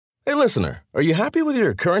Hey, listener, are you happy with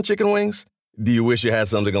your current chicken wings? Do you wish you had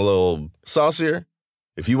something a little saucier?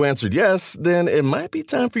 If you answered yes, then it might be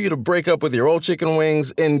time for you to break up with your old chicken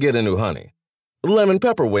wings and get a new honey. Lemon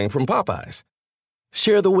pepper wing from Popeyes.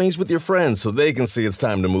 Share the wings with your friends so they can see it's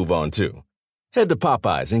time to move on too. Head to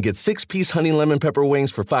Popeyes and get 6-piece honey lemon pepper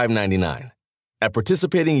wings for $5.99. At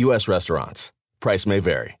participating U.S. restaurants. Price may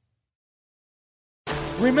vary.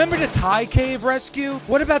 Remember the Thai cave rescue?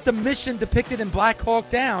 What about the mission depicted in Black Hawk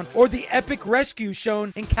Down or the epic rescue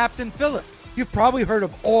shown in Captain Phillips? You've probably heard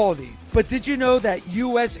of all these, but did you know that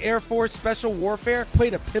U.S. Air Force Special Warfare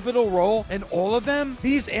played a pivotal role in all of them?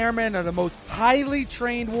 These airmen are the most highly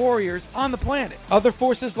trained warriors on the planet. Other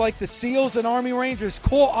forces like the SEALs and Army Rangers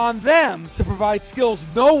call on them to provide skills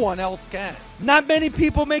no one else can. Not many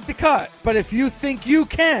people make the cut, but if you think you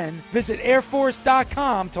can, visit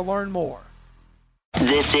airforce.com to learn more.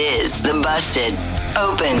 This is the Busted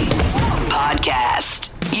Open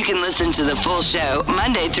Podcast. You can listen to the full show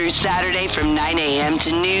Monday through Saturday from 9 a.m.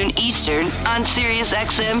 to noon Eastern on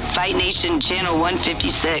SiriusXM Fight Nation Channel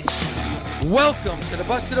 156. Welcome to the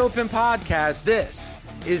Busted Open Podcast. This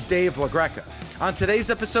is Dave LaGreca. On today's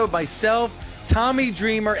episode, myself, Tommy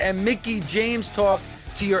Dreamer, and Mickie James talk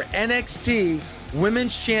to your NXT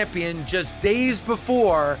Women's Champion just days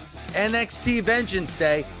before NXT Vengeance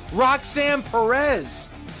Day. Roxanne Perez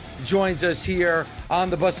joins us here on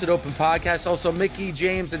the Busted Open Podcast. Also, Mickie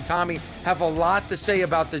James and Tommy have a lot to say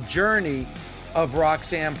about the journey of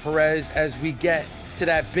Roxanne Perez as we get to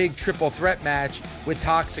that big triple threat match with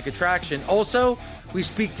Toxic Attraction. Also, we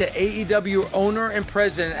speak to AEW owner and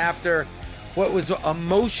president after what was an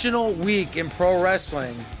emotional week in pro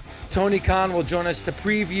wrestling. Tony Khan will join us to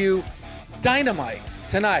preview Dynamite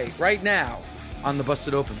tonight, right now, on the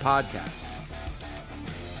Busted Open Podcast.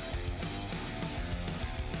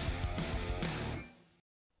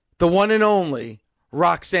 The one and only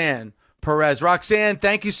Roxanne Perez. Roxanne,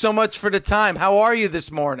 thank you so much for the time. How are you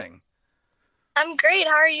this morning? I'm great.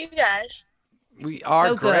 How are you guys? We are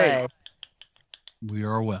so great. Good. We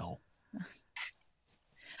are well.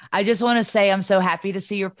 I just want to say I'm so happy to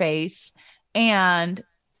see your face and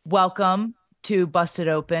welcome to Busted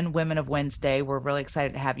Open Women of Wednesday. We're really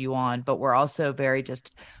excited to have you on, but we're also very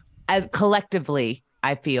just as collectively,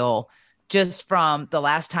 I feel, just from the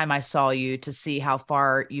last time I saw you to see how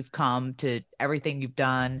far you've come, to everything you've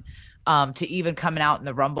done, to even coming out in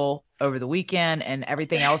the Rumble over the weekend and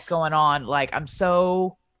everything else going on. Like, I'm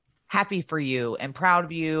so happy for you and proud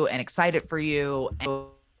of you and excited for you. And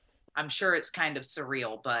I'm sure it's kind of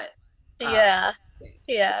surreal, but yeah,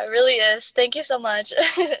 it really is. Thank you so much.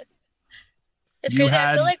 It's crazy.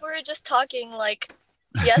 I feel like we were just talking like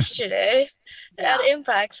yesterday at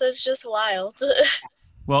Impact, so it's just wild.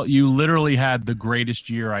 Well, you literally had the greatest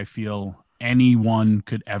year I feel anyone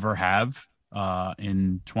could ever have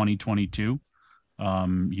in 2022.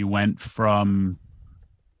 You went from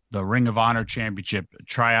the Ring of Honor Championship,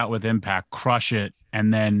 try out with Impact, crush it,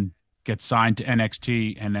 and then get signed to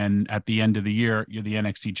NXT. And then at the end of the year, you're the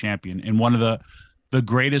NXT champion. And one of the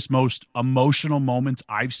greatest, most emotional moments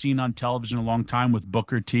I've seen on television in a long time with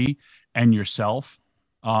Booker T and yourself.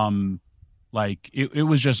 Like it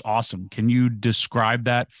was just awesome. Can you describe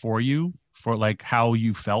that for you, for like how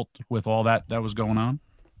you felt with all that was going on?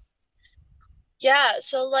 Yeah.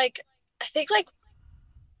 So like, I think like,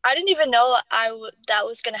 I didn't even know that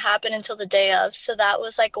was going to happen until the day of. So that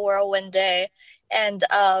was like a whirlwind day. And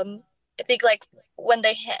I think like when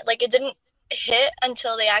they it didn't hit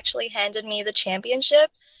until they actually handed me the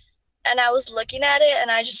championship. And I was looking at it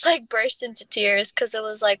and I just like burst into tears because it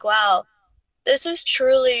was like, wow, this is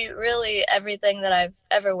truly, really everything that I've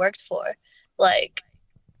ever worked for. Like,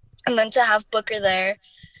 and then to have Booker there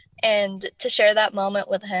and to share that moment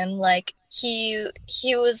with him, like he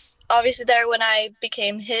was obviously there when I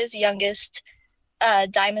became his youngest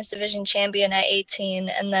Diamonds Division champion at 18.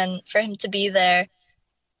 And then for him to be there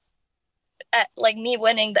at like me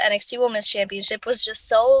winning the NXT Women's Championship was just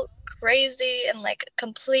so crazy and like a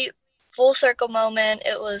complete full circle moment.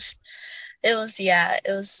 It was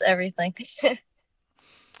everything.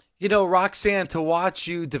 You know, Roxanne, to watch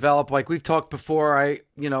you develop, like we've talked before,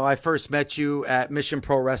 I first met you at Mission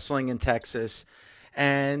Pro Wrestling in Texas,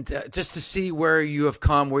 and just to see where you have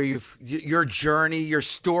come, where your journey, your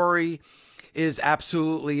story is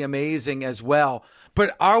absolutely amazing as well.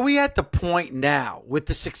 But are we at the point now with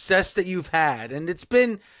the success that you've had, and it's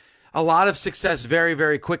been a lot of success very,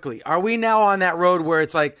 very quickly. Are we now on that road where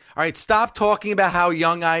it's like, all right, stop talking about how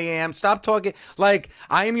young I am. Stop talking like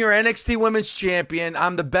I am your NXT Women's Champion.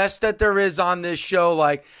 I'm the best that there is on this show.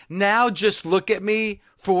 Like now just look at me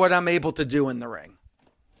for what I'm able to do in the ring.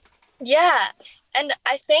 Yeah. And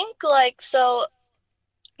I think like, so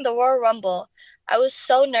the Royal Rumble, I was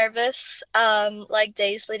so nervous, like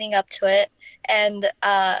days leading up to it. And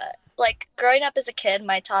like growing up as a kid,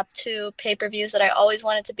 my top two pay-per-views that I always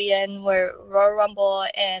wanted to be in were Royal Rumble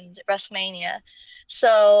and WrestleMania.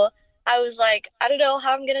 So I was like, I don't know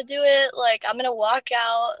how I'm gonna do it. Like I'm gonna walk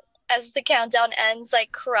out as the countdown ends,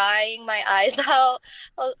 like crying my eyes out.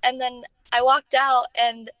 And then I walked out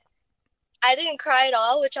and I didn't cry at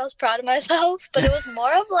all, which I was proud of myself, but it was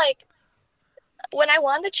more of like when I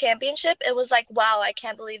won the championship, it was like, wow, I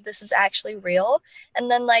can't believe this is actually real. And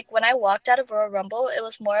then like when I walked out of Royal Rumble, it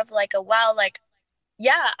was more of like a wow, like,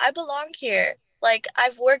 yeah, I belong here. Like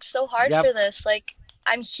I've worked so hard Yep. for this. Like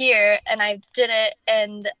I'm here and I did it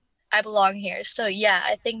and I belong here. So yeah,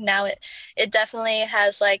 I think now it definitely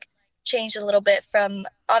has like changed a little bit from,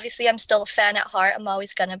 obviously I'm still a fan at heart. I'm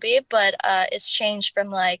always gonna be, but it's changed from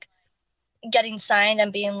like getting signed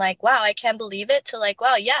and being like, wow, I can't believe it, to like,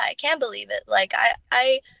 wow, yeah, I can believe it. Like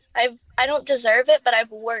I don't deserve it, but I've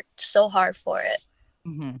worked so hard for it.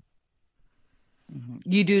 Mm-hmm.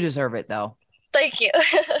 You do deserve it though. Thank you.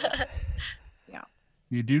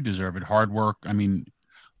 You do deserve it. Hard work. I mean,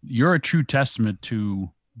 you're a true testament to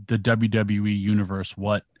the WWE universe,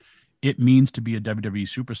 what it means to be a WWE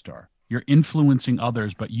superstar. You're influencing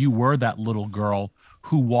others, but you were that little girl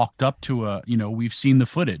who walked up to we've seen the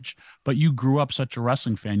footage, but you grew up such a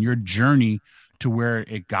wrestling fan. Your journey to where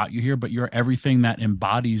it got you here, but you're everything that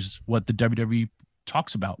embodies what the WWE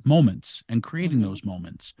talks about, moments and creating those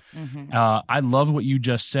moments. I love what you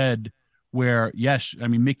just said, where, yes, I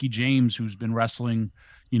mean, Mickie James, who's been wrestling,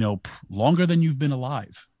 longer than you've been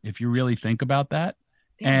alive, if you really think about that.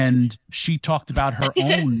 And she talked about her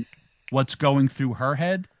own, what's going through her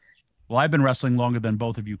head. Well, I've been wrestling longer than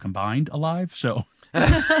both of you combined alive. So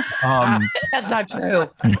That's not true.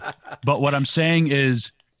 but what I'm saying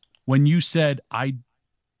is, when you said I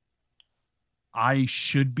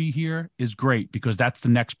should be here, is great, because that's the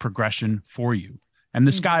next progression for you. And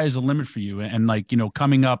the sky is a limit for you. And like,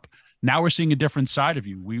 coming up, now we're seeing a different side of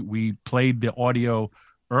you. We played the audio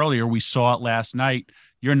earlier. We saw it last night.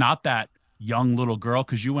 You're not that young little girl,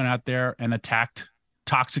 because you went out there and attacked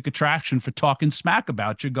Toxic Attraction for talking smack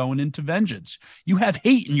about you going into Vengeance. You have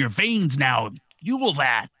hate in your veins now. You will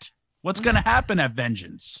that. What's going to happen at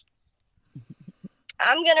Vengeance?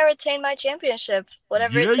 I'm going to retain my championship.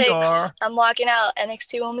 Whatever Yeah, it takes. you are. I'm walking out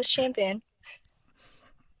NXT Women's Champion.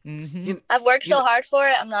 Mm-hmm. I've worked so hard for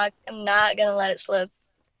it. I'm not going to let it slip.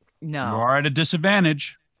 No. You are at a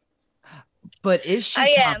disadvantage. But is she?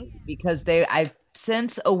 I am. Tommy? Because I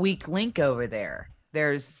sense a weak link over there.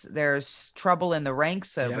 There's trouble in the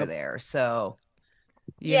ranks over there. So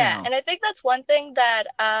you know. And I think that's one thing that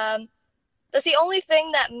that's the only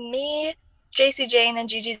thing that me, JC Jane, and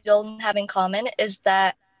Gigi Golden have in common, is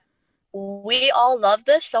that we all love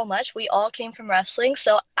this so much. We all came from wrestling,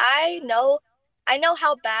 so I know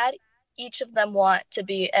how bad each of them want to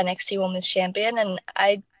be NXT Women's Champion, and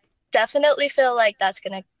I definitely feel like that's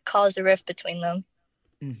going to cause a rift between them.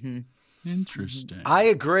 Mm-hmm. Interesting. I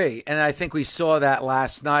agree. And I think we saw that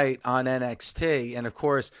last night on NXT. And of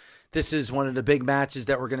course, this is one of the big matches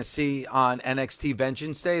that we're going to see on NXT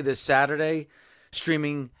Vengeance Day this Saturday,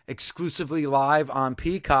 streaming exclusively live on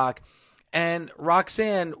Peacock. And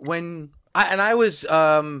Roxanne, I was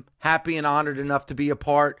happy and honored enough to be a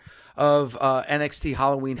part of NXT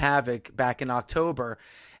Halloween Havoc back in October.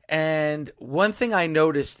 And one thing I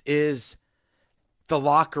noticed is the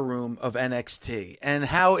locker room of NXT and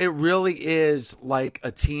how it really is like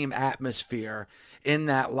a team atmosphere in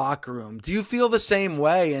that locker room. Do you feel the same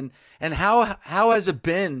way? And how has it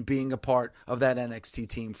been being a part of that NXT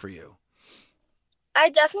team for you? I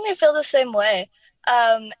definitely feel the same way.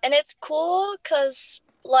 And it's cool because,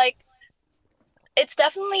 like, it's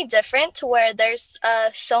definitely different to where there's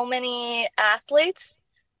so many athletes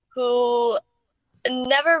who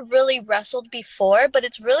never really wrestled before, but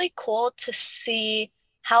it's really cool to see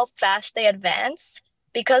how fast they advance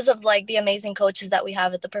because of like the amazing coaches that we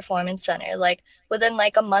have at the Performance Center. Like within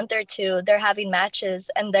like a month or two, they're having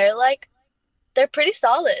matches and they're pretty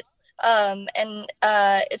solid. And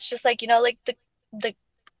it's just like, like the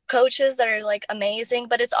coaches that are like amazing,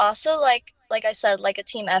 but it's also like I said, like a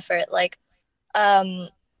team effort. Like,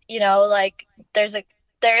 like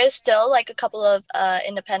there is still like a couple of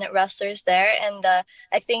independent wrestlers there. And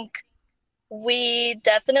I think we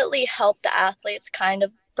definitely help the athletes kind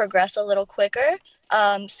of progress a little quicker.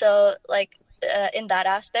 So like in that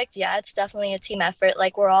aspect, yeah, it's definitely a team effort.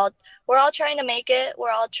 Like we're all trying to make it.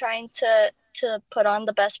 We're all trying to put on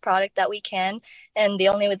the best product that we can. And the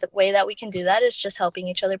only way that we can do that is just helping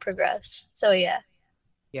each other progress. So yeah.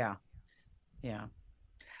 Yeah.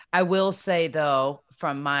 I will say though,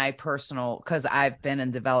 from my personal, because I've been in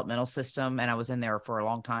developmental system and I was in there for a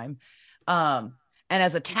long time. And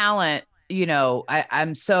as a talent,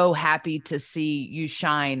 I'm so happy to see you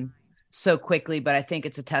shine so quickly, but I think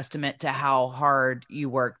it's a testament to how hard you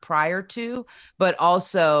worked prior to, but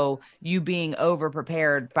also you being over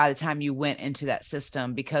prepared by the time you went into that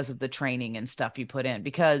system because of the training and stuff you put in.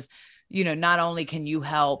 Because not only can you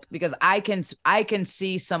help, because I can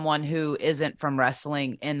see someone who isn't from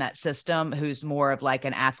wrestling in that system, who's more of like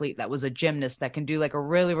an athlete that was a gymnast that can do like a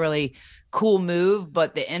really, really cool move,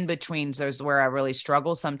 but the in-betweens is where I really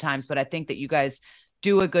struggle sometimes. But I think that you guys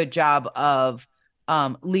do a good job of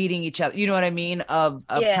leading each other, you know what I mean? Of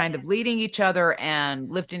kind of leading each other and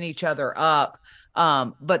lifting each other up.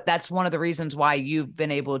 But that's one of the reasons why you've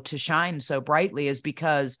been able to shine so brightly, is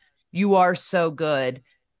because you are so good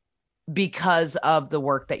because of the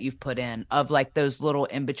work that you've put in, of like those little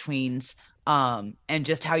in-betweens, and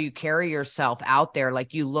just how you carry yourself out there.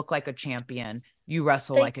 Like, you look like a champion, you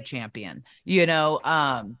wrestle like a champion,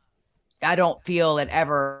 I don't feel it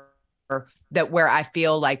ever that where I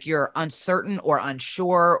feel like you're uncertain or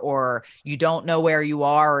unsure, or you don't know where you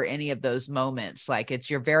are, or any of those moments. Like,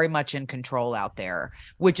 you're very much in control out there,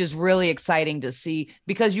 which is really exciting to see,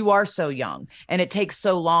 because you are so young and it takes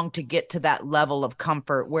so long to get to that level of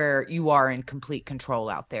comfort where you are in complete control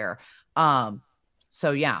out there.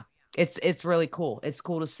 So yeah, it's really cool. It's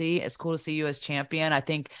cool to see. It's cool to see you as champion. I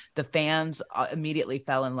think the fans immediately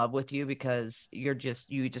fell in love with you because you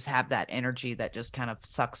just have that energy that just kind of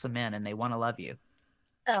sucks them in and they want to love you.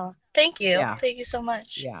 Oh, thank you. Yeah. Thank you so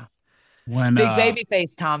much. Yeah. When big baby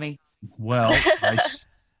face, Tommy. Well,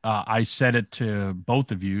 I said it to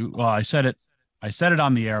both of you. Well, I said it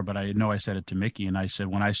on the air, but I know I said it to Mickie, and I said,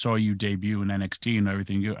 when I saw you debut in NXT and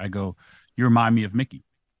everything, I go, you remind me of Mickie.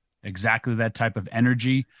 Exactly that type of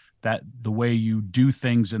energy, that the way you do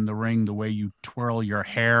things in the ring, the way you twirl your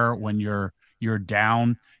hair when you're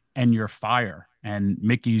down, and your fire. And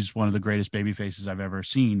Mickie's one of the greatest baby faces I've ever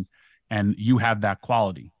seen, and you have that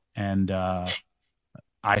quality. And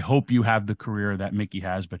I hope you have the career that Mickie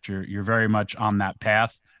has, but you're very much on that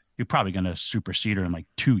path. You're probably going to supersede her in like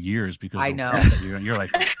 2 years, because I know you're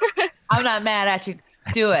like, I'm not mad at you.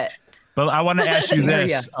 Do it. But I want to ask you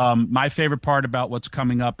this. My favorite part about what's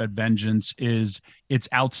coming up at Vengeance is it's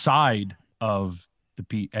outside of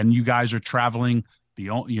the and you guys are traveling the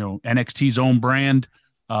NXT's own brand.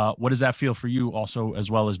 What does that feel for you also,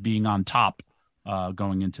 as well as being on top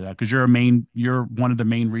going into that? Because you're one of the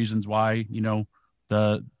main reasons why,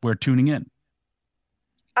 we're tuning in.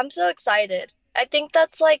 I'm so excited. I think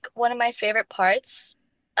that's like one of my favorite parts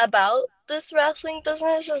about this wrestling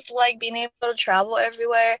business, is like being able to travel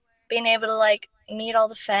everywhere, being able to like meet all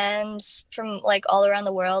the fans from like all around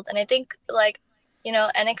the world. And I think like,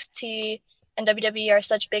 NXT and WWE are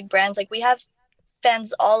such big brands. Like, we have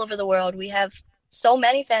fans all over the world. We have so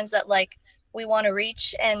many fans that like we want to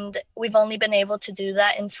reach, and we've only been able to do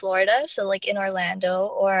that in Florida. So like in Orlando,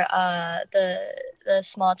 or the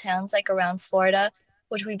small towns like around Florida,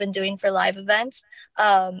 which we've been doing for live events.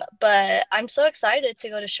 But I'm so excited to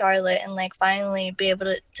go to Charlotte and like finally be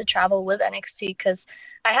able to travel with NXT, because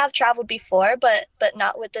I have traveled before, but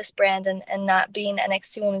not with this brand, and not being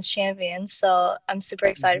NXT Women's Champion. So I'm super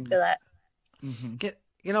excited for that.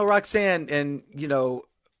 Mm-hmm. Roxanne, and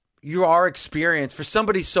you are experienced. For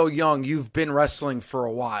somebody so young, you've been wrestling for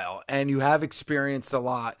a while, and you have experienced a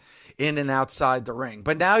lot in and outside the ring.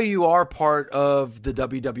 But now you are part of the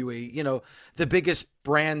WWE, the biggest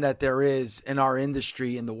brand that there is in our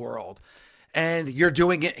industry in the world. And you're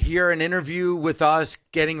doing it here, an interview with us,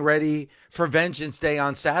 getting ready for Vengeance Day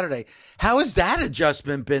on Saturday. How has that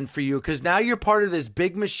adjustment been for you? Because now you're part of this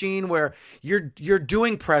big machine where you're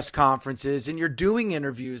doing press conferences and you're doing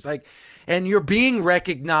interviews, and you're being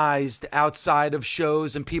recognized outside of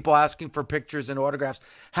shows and people asking for pictures and autographs.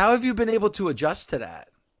 How have you been able to adjust to that?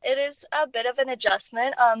 It is a bit of an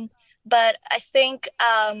adjustment, but I think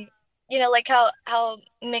like how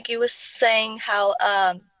Mickie was saying, how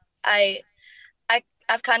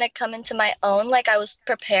I've kind of come into my own. Like, I was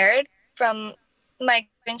prepared from my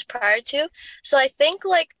experience prior to. So I think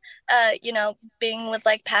like being with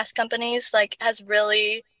like past companies like has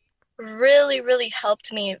really, really, really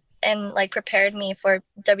helped me and like prepared me for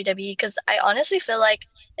WWE. Because I honestly feel like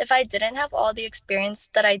if I didn't have all the experience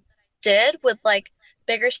that I did with like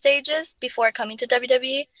bigger stages before coming to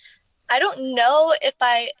WWE, I don't know if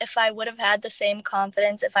I would have had the same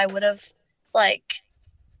confidence, if I would have like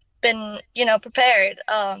been prepared.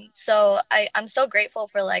 So I'm so grateful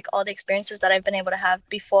for like all the experiences that I've been able to have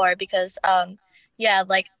before, because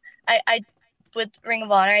like I with Ring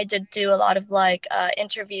of Honor, I did do a lot of like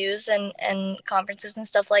interviews and conferences and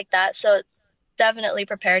stuff like that. So definitely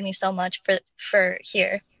prepared me so much for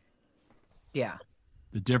here. Yeah.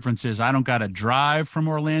 The difference is I don't got to drive from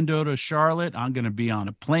Orlando to Charlotte. I'm going to be on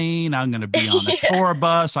a plane. I'm going to be on a tour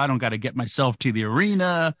bus. I don't got to get myself to the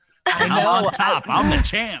arena. I I'm know. on top. I'm the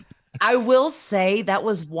champ. I will say that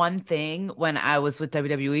was one thing when I was with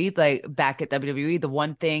WWE, like back at WWE, the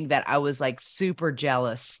one thing that I was like super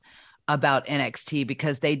jealous about NXT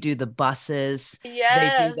because they do the buses.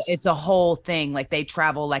 Yes. It's a whole thing. Like they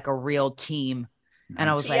travel like a real team. And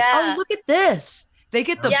I was like, Yeah. oh, look at this. They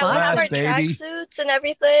get the we bus. have our tracksuits and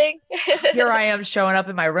everything. Here I am showing up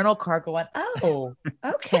in my rental car going, oh,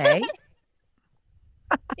 okay.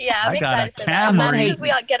 Yeah, I'm I got a excited for that. Especially Camry. because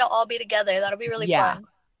we get to all be together. That'll be really fun.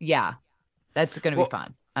 Yeah. That's going to be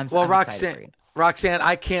fun. I'm excited for you. Roxanne,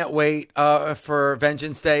 I can't wait for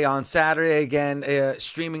Vengeance Day on Saturday again,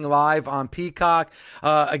 streaming live on Peacock.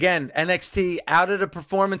 Again, NXT out of the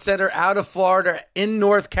Performance Center, out of Florida, in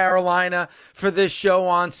North Carolina for this show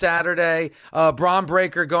on Saturday. Braun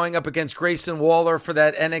Breaker going up against Grayson Waller for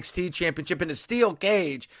that NXT championship in a steel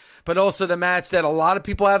cage, but also the match that a lot of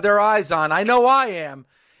people have their eyes on. I know I am.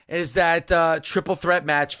 Is that triple threat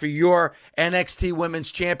match for your NXT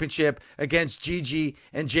Women's Championship against Gigi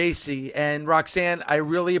and JC. And Roxanne, I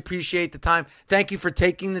really appreciate the time. Thank you for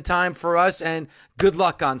taking the time for us, and good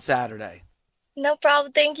luck on Saturday. No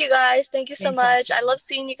problem. Thank you, guys. Thank you so much. I love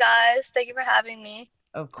seeing you guys. Thank you for having me.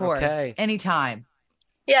 Of course. Okay. Anytime.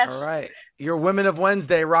 Yes. All right. Your Women of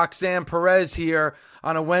Wednesday, Roxanne Perez here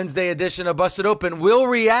on a Wednesday edition of Busted Open. We'll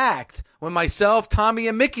react when myself, Tommy,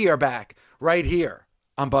 and Mickey are back right here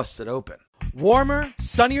on Busted Open. Warmer,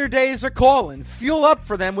 sunnier days are calling. Fuel up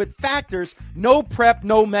for them with Factor's no prep,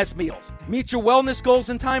 no mess meals. Meet your wellness goals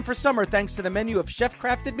in time for summer thanks to the menu of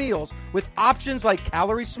chef-crafted meals with options like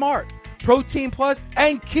Calorie Smart, Protein Plus,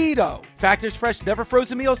 and Keto. Factor's fresh, never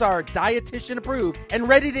frozen meals are dietitian approved and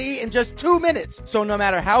ready to eat in just 2 minutes. So no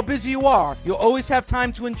matter how busy you are, you'll always have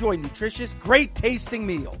time to enjoy nutritious, great tasting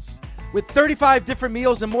meals. With 35 different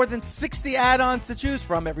meals and more than 60 add-ons to choose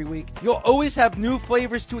from every week, you'll always have new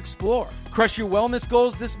flavors to explore. Crush your wellness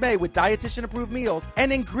goals this May with dietitian-approved meals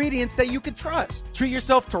and ingredients that you can trust. Treat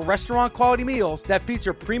yourself to restaurant-quality meals that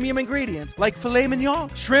feature premium ingredients like filet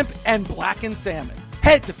mignon, shrimp, and blackened salmon.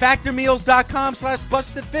 Head to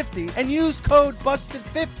factormeals.com/busted50 and use code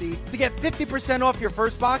busted50 to get 50% off your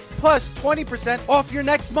first box plus 20% off your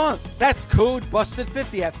next month. That's code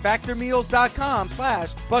busted50 at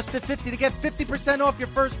factormeals.com/busted50 to get 50% off your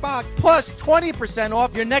first box plus 20%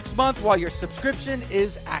 off your next month while your subscription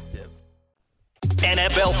is active.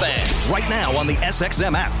 NFL fans, right now on the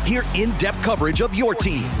SXM app, hear in-depth coverage of your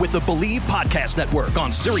team with the Believe Podcast Network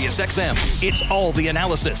on SiriusXM. It's all the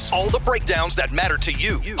analysis, all the breakdowns that matter to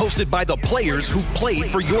you. Hosted by the players who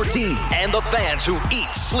played for your team and the fans who eat,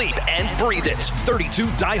 sleep, and breathe it. 32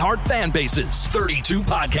 diehard fan bases, 32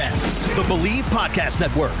 podcasts. The Believe Podcast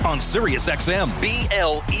Network on SiriusXM.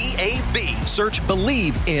 BLEAV. Search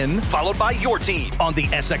Believe in, followed by your team on the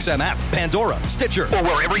SXM app, Pandora, Stitcher, or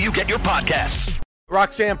wherever you get your podcasts.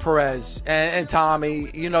 Roxanne Perez and Tommy,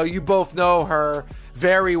 you know, you both know her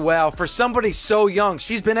very well. For somebody so young,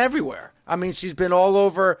 she's been everywhere. I mean, she's been all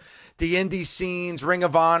over the indie scenes, Ring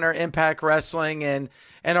of Honor, Impact Wrestling, and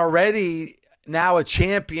already now a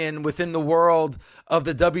champion within the world of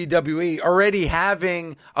the WWE, already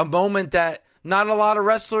having a moment that not a lot of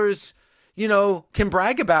wrestlers, you know, can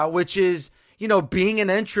brag about, which is, you know, being an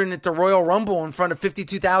entrant at the Royal Rumble in front of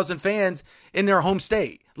 52,000 fans in their home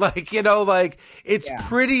state. Like, you know, like it's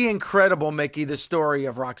pretty incredible, Mickey, the story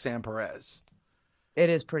of Roxanne Perez. It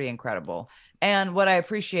is pretty incredible. And what I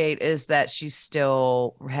appreciate is that she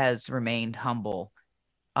still has remained humble.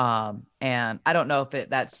 And I don't know if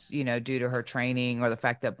that's, you know, due to her training or the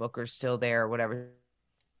fact that Booker's still there or whatever.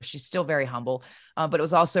 She's still very humble. But it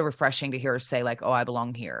was also refreshing to hear her say like, oh, I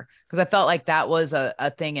belong here. Because I felt like that was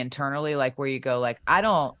a thing internally, like where you go like,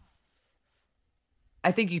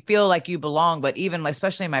 I think you feel like you belong, but even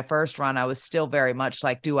especially in my first run, I was still very much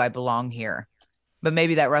like, do I belong here? But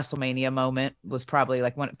maybe that WrestleMania moment was probably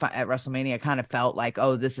like when at WrestleMania, I kind of felt like,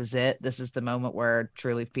 oh, this is it. This is the moment where I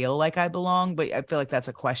truly feel like I belong. But I feel like that's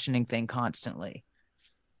a questioning thing constantly.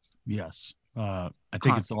 Yes. I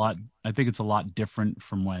think it's a lot different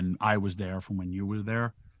from when I was there, from when you were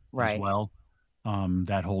there as well.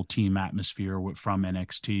 That whole team atmosphere from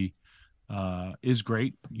NXT is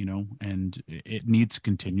great, you know, and it needs to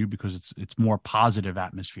continue because it's more positive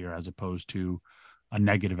atmosphere as opposed to a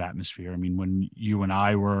negative atmosphere. I mean, when you and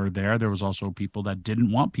I were there, there was also people that didn't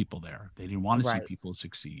want people there. They didn't want to see people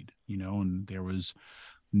succeed, you know, and there was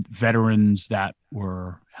veterans that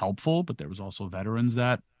were helpful, but there was also veterans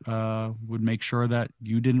that would make sure that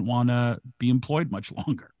you didn't want to be employed much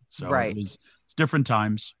longer. So Right. it's different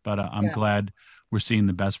times, but I'm glad we're seeing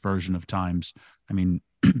the best version of times. I mean,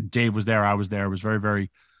 Dave was there. I was there. It was very,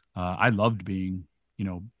 very, I loved being,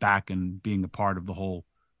 back and being a part of the whole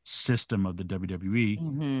system of the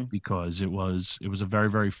WWE because it was a very,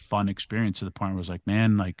 very fun experience to the point where I was like,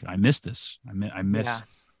 man, like I miss this.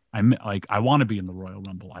 I want to be in the Royal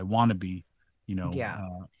Rumble. I want to be,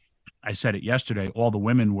 I said it yesterday. All the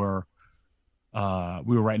women were,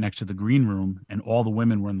 we were right next to the green room, and all the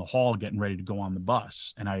women were in the hall getting ready to go on the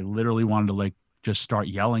bus. And I literally wanted to like just start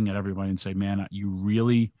yelling at everybody and say, man, you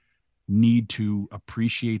really need to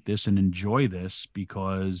appreciate this and enjoy this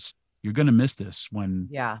because you're going to miss this when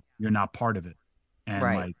you're not part of it. And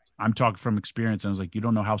like, I'm talking from experience. And I was like, you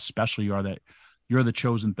don't know how special you are, that you're the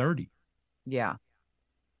chosen 30. Yeah.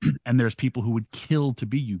 And there's people who would kill to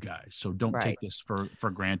be you guys. So don't take this for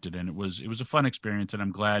granted. And it was a fun experience. And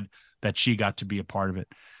I'm glad that she got to be a part of it.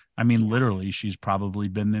 I mean, literally, she's probably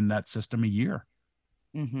been in that system a year.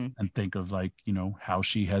 And think of like, how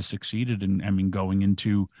she has succeeded. And I mean, going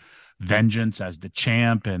into Vengeance as the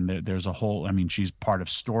champ, and there's a whole, I mean, she's part of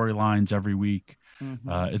storylines every week.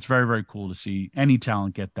 It's very, very cool to see any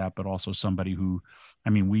talent get that, but also somebody who, I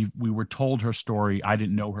mean, we were told her story. I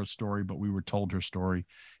didn't know her story, but we were told her story,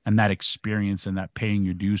 and that experience and that paying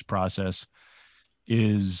your dues process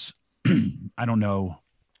is, I don't know,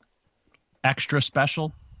 extra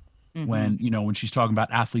special when, when she's talking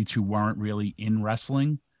about athletes who weren't really in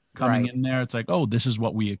wrestling coming in there. It's like, oh, this is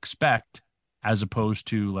what we expect, as opposed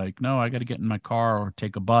to like, no, I got to get in my car or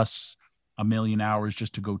take a bus a million hours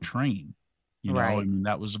just to go train. I mean,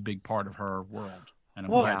 that was a big part of her world, and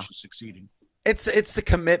I'm glad she's succeeding. It's the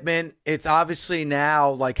commitment. It's obviously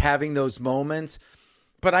now like having those moments,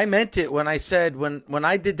 but I meant it when I said, when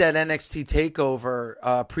I did that NXT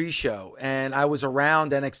takeover pre-show and I was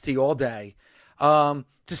around NXT all day,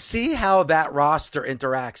 to see how that roster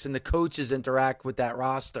interacts and the coaches interact with that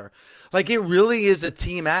roster. Like, it really is a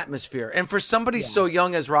team atmosphere. And for somebody so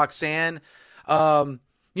young as Roxanne,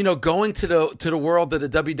 going to the world of the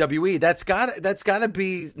WWE, that's gotta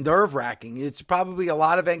be nerve-wracking. It's probably a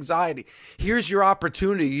lot of anxiety. Here's your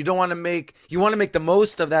opportunity. You want to make the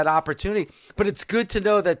most of that opportunity, but it's good to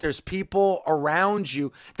know that there's people around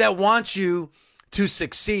you that want you to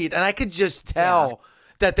succeed. And I could just tell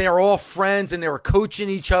that they are all friends and they were coaching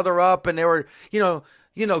each other up and they were,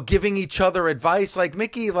 giving each other advice. Like,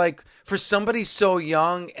 Mickey, like, for somebody so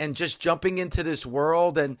young and just jumping into this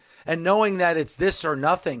world and knowing that it's this or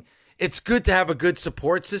nothing, it's good to have a good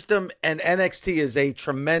support system. And NXT is a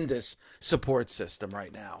tremendous support system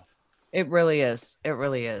right now. It really is. It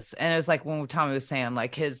really is. And it was like when Tommy was saying,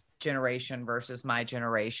 like, his generation versus my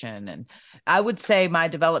generation. And I would say my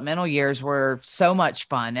developmental years were so much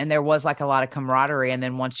fun. And there was like a lot of camaraderie. And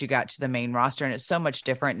then once you got to the main roster, and it's so much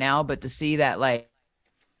different now, but to see that like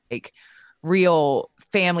real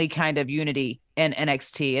family kind of unity in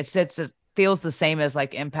NXT, it feels the same as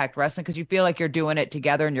like Impact Wrestling, because you feel like you're doing it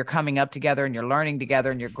together and you're coming up together and you're learning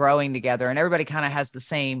together and you're growing together, and everybody kind of has the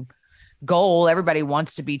same goal. Everybody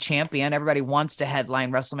wants to be champion. Everybody wants to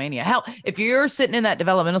headline WrestleMania. Hell, if you're sitting in that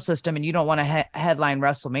developmental system and you don't want to headline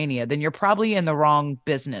WrestleMania, then you're probably in the wrong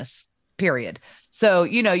business, period. So,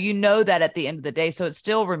 that at the end of the day, so it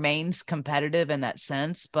still remains competitive in that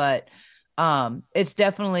sense, but it's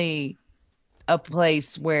definitely a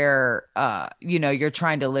place where, you're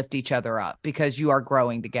trying to lift each other up because you are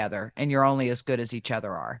growing together and you're only as good as each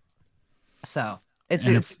other are. So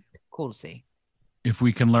it's cool to see. If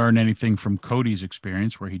we can learn anything from Cody's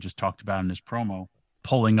experience, where he just talked about in his promo,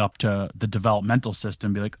 pulling up to the developmental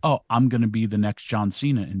system, be like, oh, I'm going to be the next John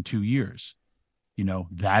Cena in 2 years.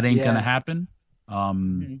 That ain't going to happen.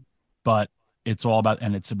 But it's all about,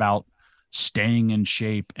 and it's about staying in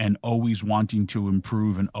shape and always wanting to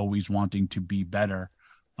improve and always wanting to be better.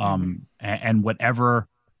 And whatever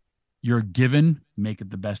you're given, make it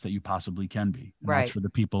the best that you possibly can be. And that's for the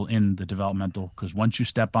people in the developmental, because once you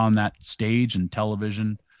step on that stage and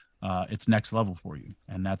television, it's next level for you.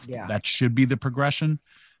 And that should be the progression.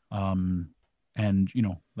 And,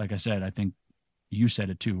 like I said, I think you said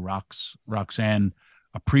it too, Roxanne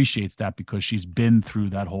appreciates that because she's been through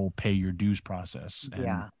that whole pay your dues process.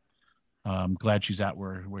 And I'm glad she's at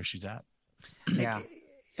where she's at. Yeah.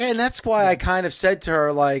 And that's why I kind of said to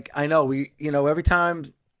her, like, I know we, every time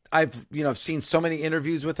I've, seen so many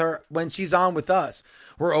interviews with her, when she's on with us,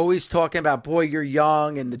 we're always talking about, boy, you're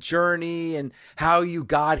young and the journey and how you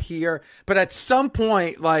got here. But at some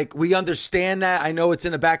point, like, we understand that. I know it's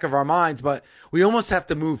in the back of our minds, but we almost have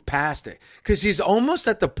to move past it, because she's almost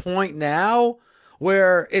at the point now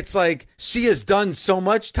where it's like she has done so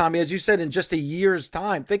much, Tommy, as you said, in just a year's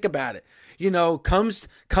time. Think about it. comes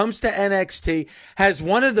to NXT, has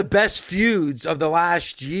one of the best feuds of the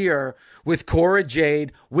last year with Cora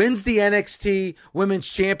Jade, wins the NXT Women's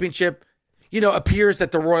Championship, appears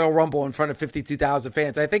at the Royal Rumble in front of 52,000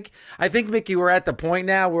 fans. I think, Mickey, we're at the point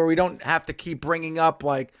now where we don't have to keep bringing up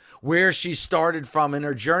like where she started from in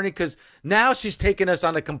her journey, because now she's taken us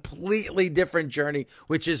on a completely different journey,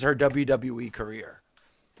 which is her WWE career.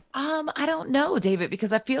 I don't know, David,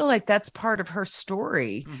 because I feel like that's part of her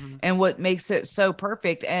story and what makes it so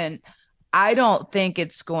perfect. And I don't think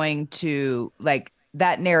it's going to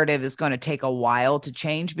that narrative is going to take a while to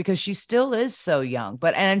change because she still is so young,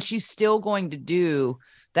 and she's still going to do,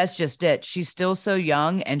 that's just it. She's still so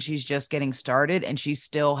young and she's just getting started and she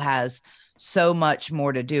still has so much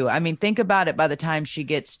more to do. I mean, think about it by the time she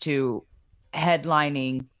gets to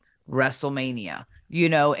headlining WrestleMania,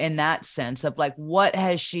 in that sense of like, what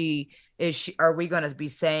are we going to be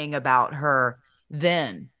saying about her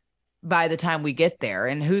then by the time we get there?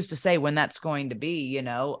 And who's to say when that's going to be,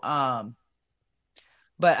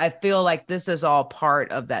 but I feel like this is all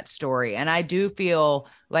part of that story. And I do feel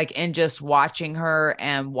like in just watching her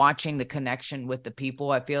and watching the connection with the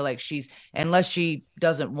people, I feel like unless she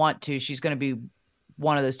doesn't want to, she's going to be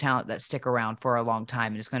one of those talent that stick around for a long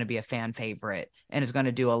time and is going to be a fan favorite and is going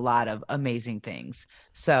to do a lot of amazing things.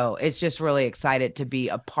 So it's just really excited to be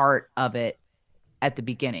a part of it at the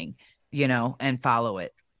beginning, and follow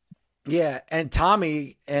it. Yeah. And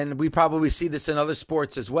Tommy, and we probably see this in other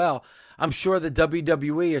sports as well, I'm sure the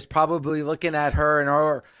WWE is probably looking at her and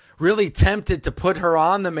are really tempted to put her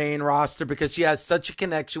on the main roster because she has such a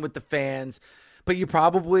connection with the fans. But you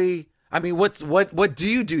probably, what do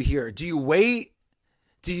you do here? Do you wait?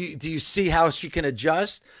 Do you see how she can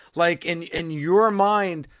adjust? Like in your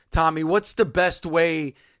mind, Tommy, what's the best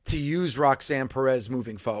way to use Roxanne Perez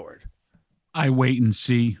moving forward? I wait and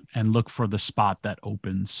see and look for the spot that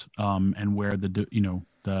opens and where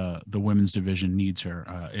the women's division needs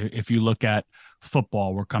her. If you look at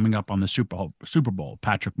football, we're coming up on the Super Bowl.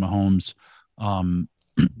 Patrick Mahomes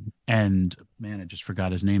and man, I just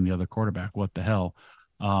forgot his name, the other quarterback. What the hell?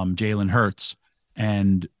 Jalen Hurts.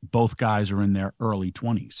 And both guys are in their early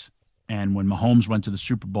 20s. And when Mahomes went to the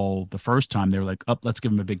Super Bowl the first time, they were like, let's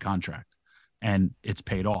give him a big contract. And it's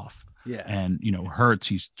paid off. Yeah. And, Hurts,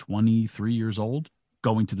 he's 23 years old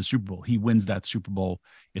going to the Super Bowl. He wins that Super Bowl.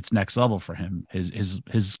 It's next level for him. His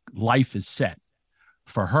life is set.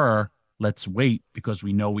 For her, let's wait because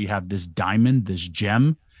we know we have this diamond, this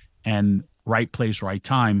gem, and right place, right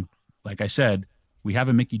time. Like I said, we have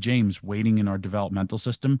a Mickie James waiting in our developmental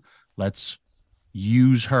system. Let's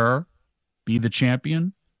use her, be the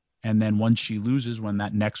champion. And then once she loses, when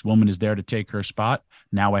that next woman is there to take her spot,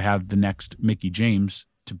 now I have the next Mickie James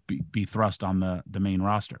to be thrust on the main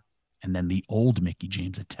roster. And then the old Mickie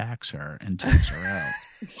James attacks her and takes her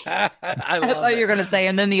out. I thought you were going to say,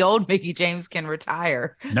 and then the old Mickie James can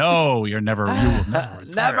retire. No, you will never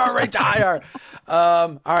never retire.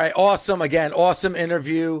 All right. Awesome. Again, awesome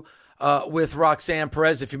interview with Roxanne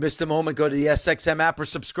Perez. If you missed a moment, go to the SXM app or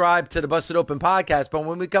subscribe to the Busted Open podcast. But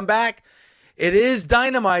when we come back, it is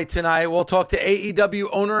Dynamite tonight. We'll talk to AEW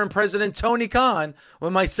owner and president Tony Khan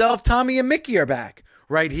when myself, Tommy, and Mickey are back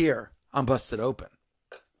right here on Busted Open.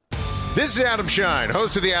 This is Adam Shine,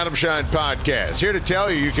 host of the Adam Shine Podcast. Here to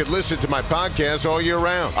tell you can listen to my podcast all year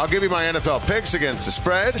round. I'll give you my NFL picks against the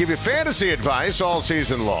spread, give you fantasy advice all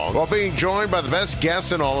season long, while being joined by the best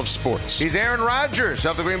guests in all of sports. He's Aaron Rodgers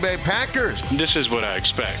of the Green Bay Packers. This is what I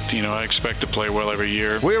expect. I expect to play well every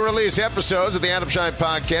year. We release episodes of the Adam Shine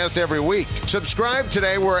Podcast every week. Subscribe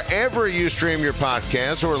today wherever you stream your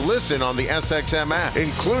podcasts or listen on the SXM app,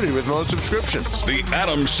 included with most subscriptions. The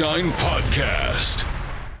Adam Shine Podcast.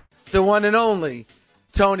 The one and only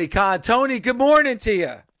Tony Khan. Tony, good morning to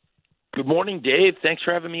you. Good morning, Dave. Thanks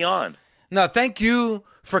for having me on. No, thank you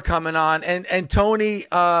for coming on. And Tony,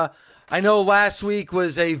 I know last week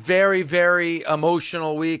was a very, very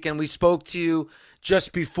emotional week, and we spoke to you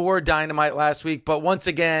just before Dynamite last week. But once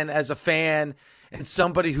again, as a fan and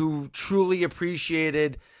somebody who truly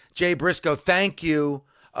appreciated Jay Briscoe, thank you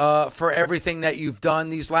for everything that you've done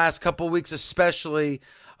these last couple of weeks, especially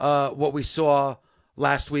what we saw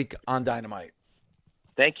last week on Dynamite.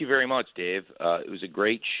 Thank you very much, Dave. It was a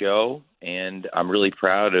great show, and I'm really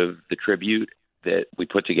proud of the tribute that we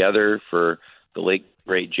put together for the late,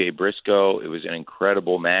 great Jay Briscoe. It was an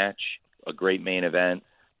incredible match, a great main event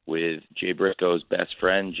with Jay Briscoe's best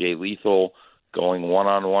friend, Jay Lethal, going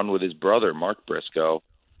one-on-one with his brother, Mark Briscoe.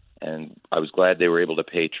 And I was glad they were able to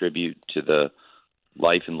pay tribute to the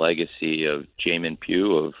life and legacy of Jamin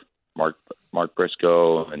Pugh, of Mark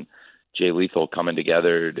Briscoe, and Jay Lethal coming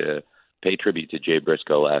together to pay tribute to Jay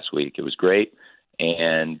Briscoe last week. It was great,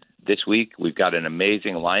 and this week we've got an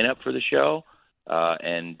amazing lineup for the show.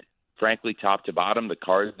 And frankly, top to bottom, the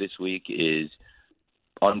card this week is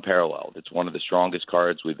unparalleled. It's one of the strongest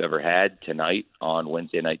cards we've ever had tonight on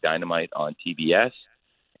Wednesday Night Dynamite on TBS.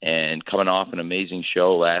 And coming off an amazing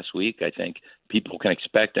show last week, I think people can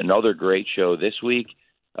expect another great show this week.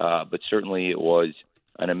 But certainly it was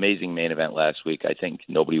an amazing main event last week. I think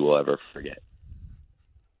nobody will ever forget.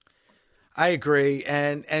 I agree.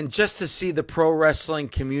 And just to see the pro wrestling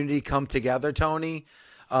community come together, Tony,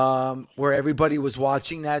 where everybody was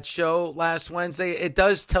watching that show last Wednesday, it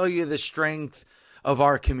does tell you the strength of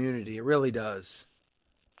our community. It really does.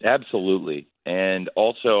 Absolutely. And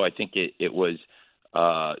also, I think it was,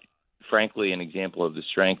 frankly, an example of the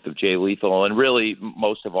strength of Jay Lethal and really,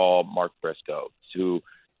 most of all, Mark Briscoe, who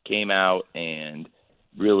came out and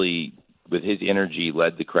really, with his energy,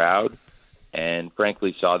 led the crowd. And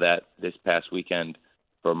frankly, saw that this past weekend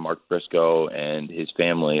from Mark Briscoe and his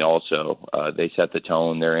family also. They set the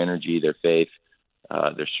tone, their energy, their faith,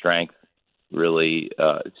 their strength really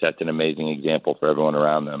set an amazing example for everyone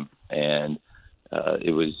around them. And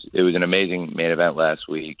it was an amazing main event last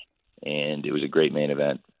week, and it was a great main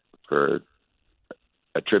event for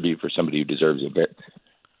a tribute for somebody who deserves it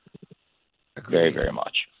very, very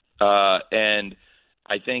much. And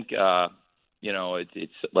I think,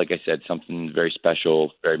 it's like I said, something very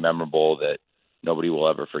special, very memorable that nobody will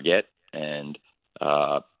ever forget. And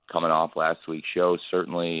coming off last week's show,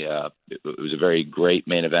 certainly it was a very great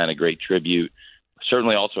main event, a great tribute,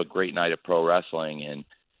 certainly also a great night of pro wrestling. And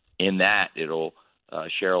in that, it'll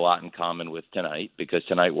share a lot in common with tonight, because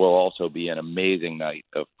tonight will also be an amazing night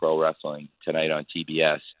of pro wrestling tonight on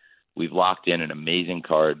TBS. We've locked in an amazing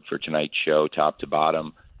card for tonight's show, top to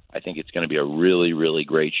bottom. I think it's going to be a really, really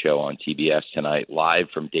great show on TBS tonight, live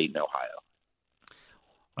from Dayton, Ohio.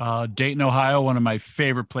 Dayton, Ohio, one of my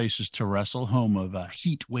favorite places to wrestle, home of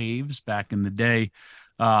Heat Waves back in the day.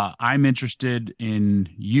 I'm interested in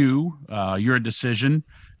your decision,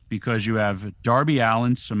 because you have Darby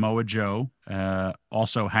Allin, Samoa Joe,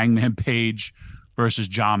 also Hangman Page versus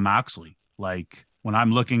Jon Moxley. Like, when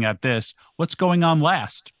I'm looking at this, what's going on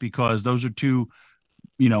last? Because those are two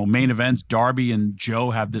main events. Darby and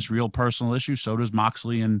Joe have this real personal issue. So does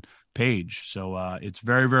Moxley and Page. So it's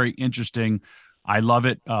very, very interesting. I love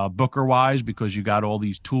it Booker wise, because you got all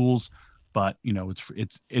these tools, but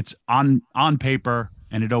it's on paper,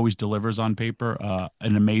 and it always delivers on paper,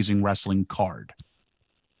 an amazing wrestling card.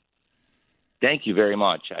 Thank you very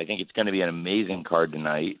much. I think it's going to be an amazing card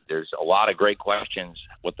tonight. There's a lot of great questions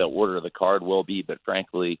what the order of the card will be, but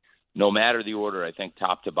frankly, no matter the order, I think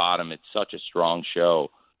top to bottom, it's such a strong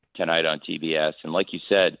show tonight on TBS. And like you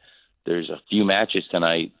said, there's a few matches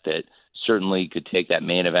tonight that certainly could take that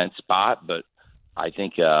main event spot, but I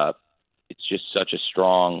think it's just such a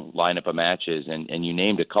strong lineup of matches. And you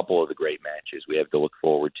named a couple of the great matches we have to look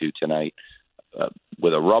forward to tonight,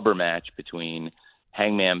 with a rubber match between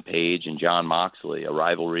Hangman Page and Jon Moxley, a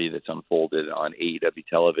rivalry that's unfolded on AEW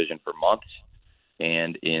television for months.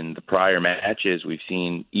 And in the prior matches, we've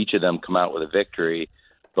seen each of them come out with a victory,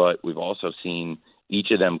 but we've also seen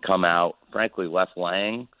each of them come out, frankly, left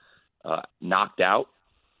Lang knocked out.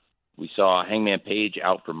 We saw Hangman Page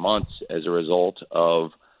out for months as a result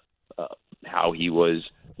of how he was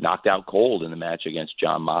knocked out cold in the match against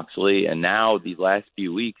Jon Moxley. And now, these last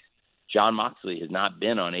few weeks, Jon Moxley has not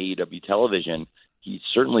been on AEW television. He's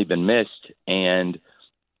certainly been missed. And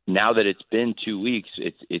now that it's been 2 weeks,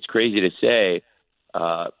 it's crazy to say,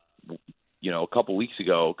 a couple weeks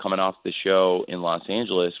ago, coming off the show in Los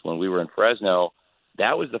Angeles when we were in Fresno,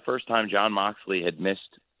 that was the first time Jon Moxley had missed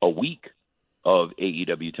a week of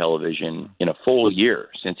AEW television in a full year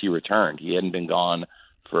since he returned. He hadn't been gone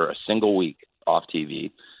for a single week off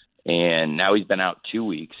TV, and now he's been out 2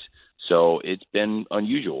 weeks. So it's been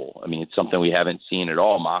unusual. I mean, it's something we haven't seen at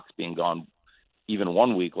all, Mox being gone even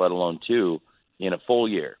 1 week, let alone two, in a full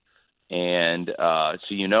year. And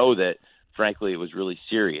so that, frankly, it was really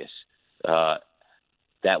serious,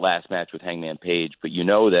 that last match with Hangman Page. But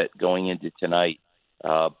that going into tonight,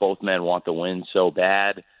 both men want the win so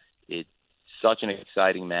bad. It's such an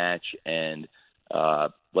exciting match. And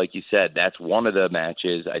like you said, that's one of the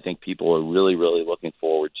matches I think people are really, really looking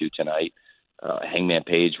forward to tonight. Hangman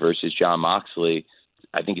Page versus Jon Moxley.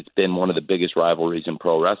 I think it's been one of the biggest rivalries in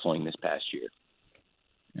pro wrestling this past year.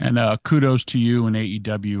 And kudos to you and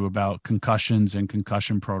AEW about concussions and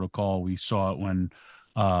concussion protocol. We saw it when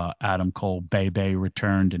Adam Cole Bay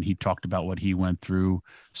returned, and he talked about what he went through.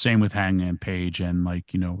 Same with Hangman Page. And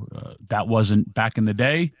that wasn't back in the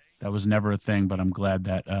day. That was never a thing, but I'm glad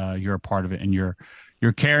that you're a part of it, and you're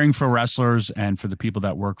caring for wrestlers and for the people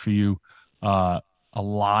that work for you. A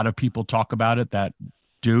lot of people talk about it, that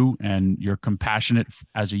do, and you're compassionate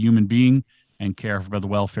as a human being and care for the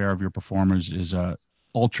welfare of your performers is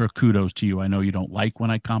ultra kudos to you. I know you don't like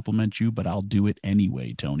when I compliment you, but I'll do it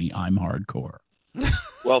anyway, Tony. I'm hardcore.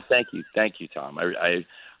 Well, thank you, Tom.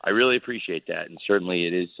 I really appreciate that, and certainly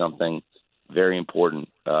it is something very important.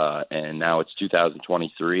 And now it's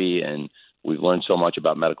 2023, and we've learned so much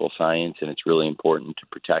about medical science, and it's really important to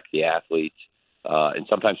protect the athletes and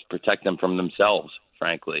sometimes protect them from themselves,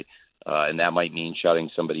 frankly. And that might mean shutting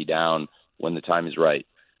somebody down when the time is right.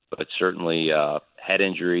 But certainly head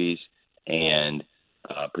injuries and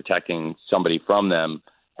protecting somebody from them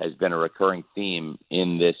has been a recurring theme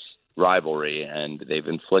in this rivalry, and they've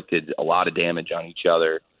inflicted a lot of damage on each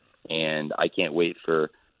other. And I can't wait for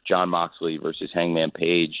Jon Moxley versus Hangman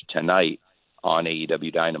Page tonight on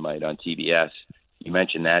AEW Dynamite on TBS. You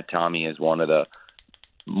mentioned that, Tommy, as one of the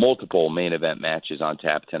multiple main event matches on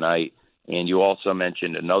tap tonight. And you also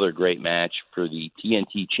mentioned another great match for the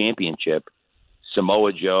TNT Championship,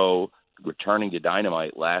 Samoa Joe returning to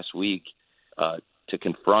Dynamite last week to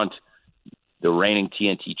confront the reigning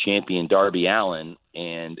TNT champion, Darby Allin.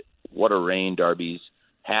 And what a reign Darby's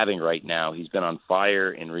having right now. He's been on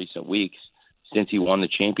fire in recent weeks. Since he won the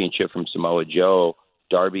championship from Samoa Joe,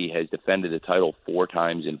 Darby has defended the title 4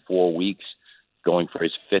 times in 4 weeks, going for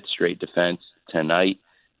his 5th straight defense tonight.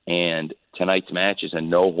 And tonight's match is a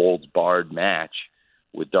no-holds-barred match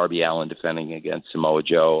with Darby Allin defending against Samoa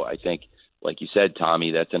Joe. I think, like you said,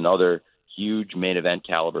 Tommy, that's another huge main event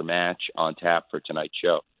caliber match on tap for tonight's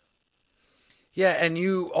show. Yeah, and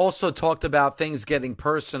you also talked about things getting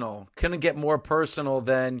personal. Couldn't get more personal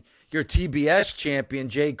than your TBS champion,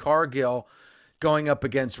 Jade Cargill, going up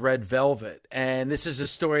against Red Velvet. And this is a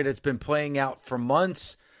story that's been playing out for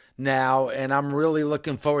months now, and I'm really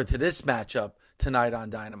looking forward to this matchup tonight on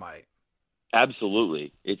Dynamite.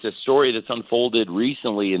 Absolutely. It's a story that's unfolded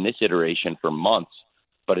recently in this iteration for months,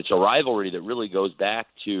 but it's a rivalry that really goes back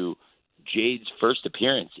to Jade's first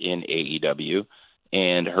appearance in AEW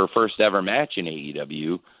and her first ever match in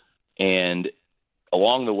AEW. And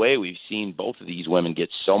along the way, we've seen both of these women get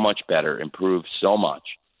so much better, improve so much.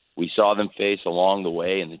 We saw them face along the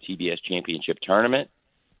way in the TBS Championship Tournament,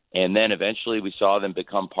 and then eventually we saw them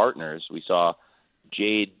become partners. We saw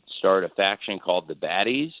Jade start a faction called the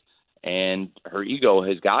Baddies, and her ego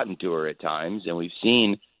has gotten to her at times, and we've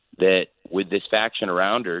seen that with this faction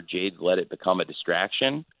around her, Jade's let it become a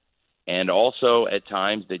distraction, and also at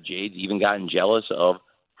times that Jade's even gotten jealous of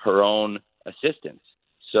her own assistants.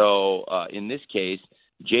 So in this case,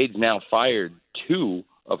 Jade's now fired 2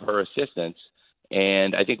 of her assistants,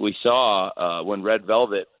 and I think we saw when Red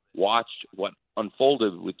Velvet watched what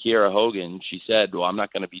unfolded with Kiera Hogan, she said, well, I'm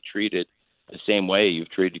not going to be treated the same way you've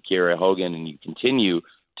treated Kiera Hogan, and you continue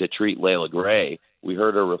to treat Layla Gray. We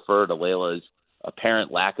heard her refer to Layla's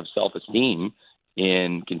apparent lack of self-esteem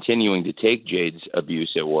in continuing to take Jade's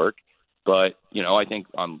abuse at work. But, you know, I think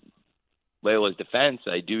on Layla's defense,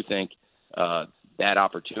 I do think that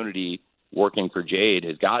opportunity working for Jade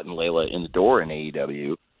has gotten Layla in the door in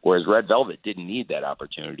AEW, whereas Red Velvet didn't need that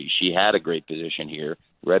opportunity. She had a great position here.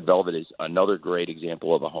 Red Velvet is another great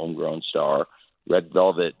example of a homegrown star. Red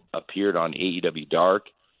Velvet appeared on AEW Dark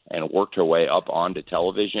and worked her way up onto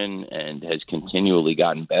television and has continually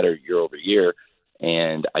gotten better year over year.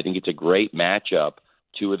 And I think it's a great matchup.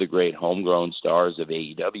 2 of the great homegrown stars of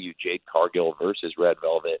AEW, Jade Cargill versus Red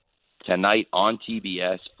Velvet, tonight on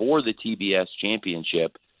TBS for the TBS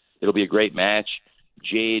Championship. It'll be a great match.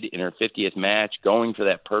 Jade in her 50th match, going for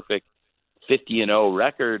that perfect 50-0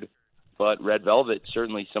 record, but Red Velvet,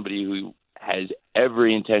 certainly somebody who has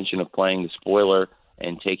every intention of playing the spoiler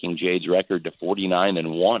and taking Jade's record to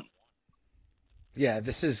 49-1. Yeah,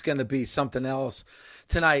 this is going to be something else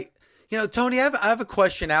tonight. You know, Tony, I have a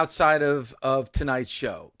question outside of tonight's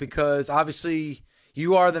show, because obviously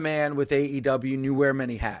you are the man with AEW and you wear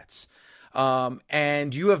many hats.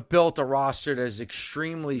 And you have built a roster that is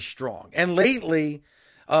extremely strong. And lately,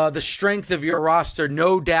 the strength of your roster,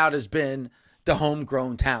 no doubt, has been the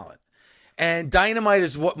homegrown talent. And Dynamite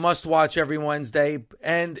is what must watch every Wednesday.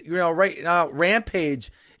 And, you know, right now,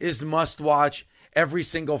 Rampage is must watch every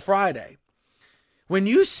single Friday. When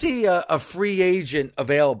you see a free agent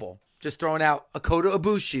available, just throwing out Kota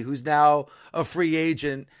Ibushi, who's now a free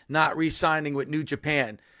agent, not re-signing with New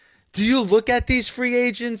Japan, do you look at these free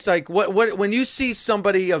agents? Like, what when you see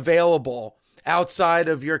somebody available outside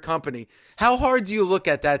of your company, how hard do you look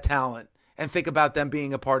at that talent and think about them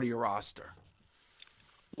being a part of your roster?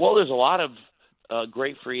 Well, there's a lot of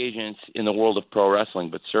great free agents in the world of pro wrestling,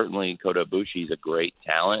 but certainly Kota Ibushi is a great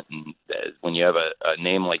talent. And when you have a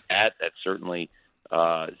name like that, that's certainly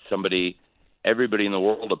somebody everybody in the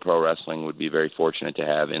world of pro wrestling would be very fortunate to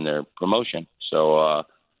have in their promotion. So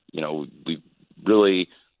we really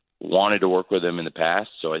wanted to work with him in the past.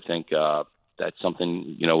 So I think that's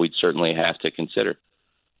something, we'd certainly have to consider.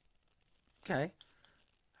 Okay.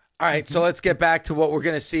 All right, so let's get back to what we're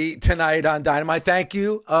going to see tonight on Dynamite. Thank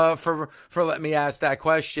you for letting me ask that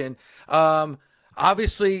question.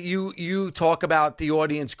 Obviously, you talk about the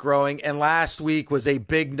audience growing, and last week was a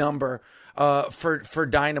big number for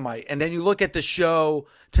Dynamite. And then you look at the show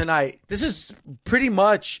tonight. This is pretty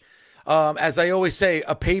much, as I always say,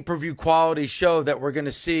 a pay-per-view quality show that we're going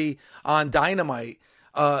to see on Dynamite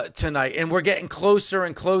tonight. And we're getting closer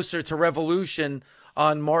and closer to Revolution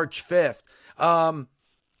on March 5th.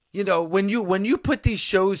 When you put these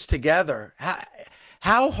shows together,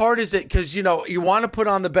 how hard is it? Because, you want to put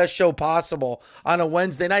on the best show possible on a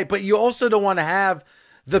Wednesday night, but you also don't want to have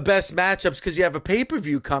the best matchups because you have a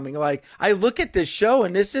pay-per-view coming. Like, I look at this show,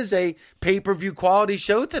 and this is a pay-per-view quality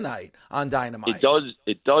show tonight on Dynamite.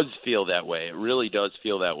 It does feel that way. It really does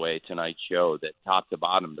feel that way, tonight's show, that top to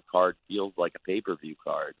bottom, the card feels like a pay-per-view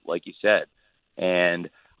card, like you said. And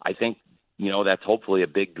I think, that's hopefully a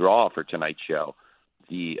big draw for tonight's show.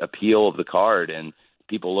 The appeal of the card and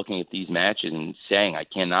people looking at these matches and saying, I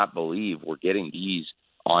cannot believe we're getting these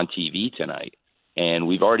on TV tonight. And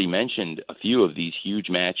we've already mentioned a few of these huge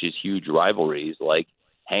matches, huge rivalries, like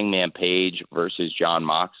Hangman Page versus Jon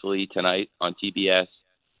Moxley tonight on TBS,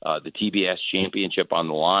 the TBS Championship on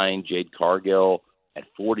the line, Jade Cargill at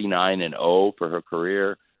 49-0 for her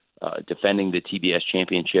career, defending the TBS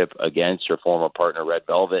Championship against her former partner Red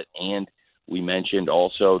Velvet. And we mentioned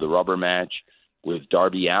also the rubber match with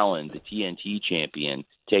Darby Allin, the TNT champion,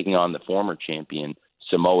 taking on the former champion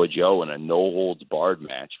Samoa Joe in a no-holds-barred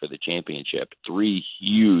match for the championship. 3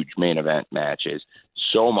 huge main event matches.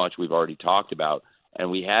 So much we've already talked about, and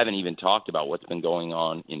we haven't even talked about what's been going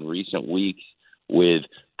on in recent weeks with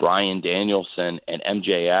Bryan Danielson and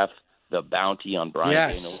MJF, the bounty on Bryan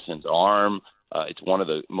Danielson's arm. It's one of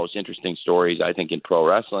the most interesting stories, I think, in pro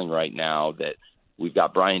wrestling right now, that we've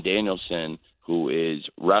got Bryan Danielson, who is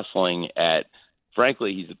wrestling at,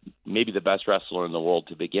 frankly, he's maybe the best wrestler in the world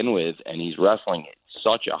to begin with, and he's wrestling at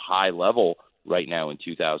such a high level right now in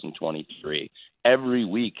 2023. Every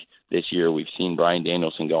week this year, we've seen Bryan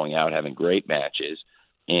Danielson going out, having great matches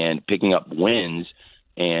and picking up wins,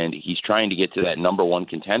 and he's trying to get to that number one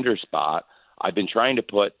contender spot. I've been trying to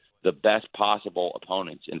put the best possible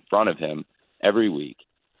opponents in front of him every week.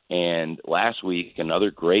 And last week,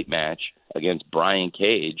 another great match against Brian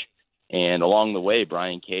Cage. And along the way,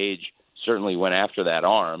 Brian Cage certainly went after that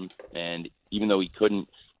arm. And even though he couldn't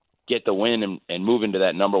get the win and move into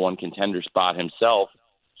that number one contender spot himself,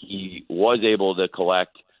 he was able to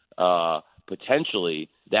collect potentially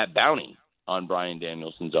that bounty on Bryan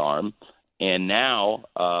Danielson's arm. And now,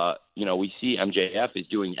 we see MJF is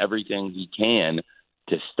doing everything he can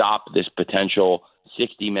to stop this potential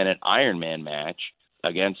 60-minute Iron Man match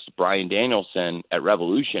against Bryan Danielson at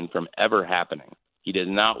Revolution from ever happening. He does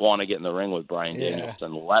not want to get in the ring with Bryan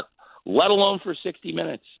Danielson, let alone for 60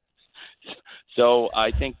 minutes. So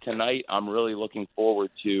I think tonight I'm really looking forward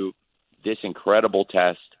to this incredible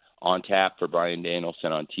test on tap for Bryan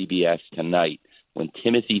Danielson on TBS tonight when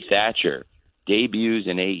Timothy Thatcher debuts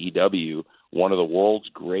in AEW, one of the world's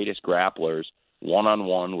greatest grapplers,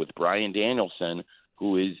 one-on-one with Bryan Danielson,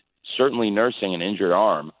 who is certainly nursing an injured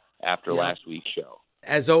arm after last week's show.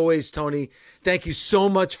 As always, Tony, thank you so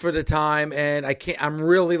much for the time, and I'm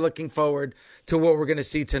really looking forward to what we're going to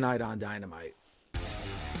see tonight on Dynamite.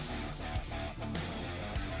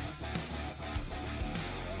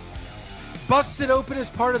 Busted Open is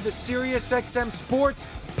part of the SiriusXM Sports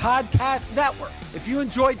Podcast Network. If you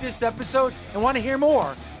enjoyed this episode and want to hear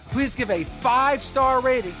more, please give a 5-star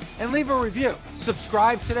rating and leave a review.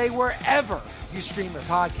 Subscribe today wherever you stream your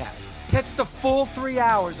podcast. Catch the full 3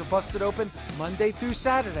 hours of Busted Open Monday through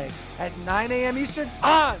Saturday at 9 a.m. Eastern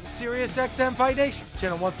on SiriusXM Fight Nation,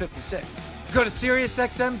 channel 156. Go to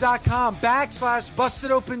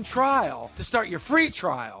SiriusXM.com/Busted Open Trial to start your free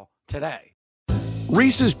trial today.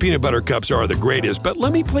 Reese's Peanut Butter Cups are the greatest, but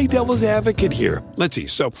let me play devil's advocate here. Let's see.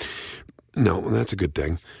 So, no, that's a good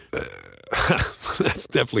thing. That's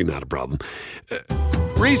definitely not a problem.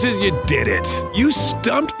 Reese's, you did it. You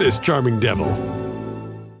stumped this charming devil.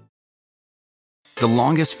 The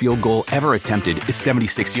longest field goal ever attempted is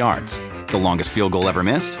 76 yards. The longest field goal ever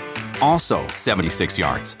missed? Also 76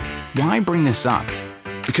 yards. Why bring this up?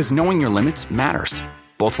 Because knowing your limits matters,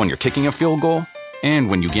 both when you're kicking a field goal and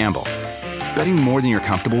when you gamble. Betting more than you're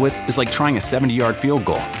comfortable with is like trying a 70-yard field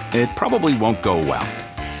goal. It probably won't go well.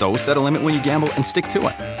 So set a limit when you gamble and stick to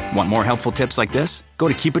it. Want more helpful tips like this? Go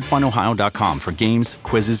to keepitfunohio.com for games,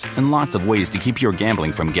 quizzes, and lots of ways to keep your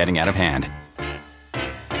gambling from getting out of hand.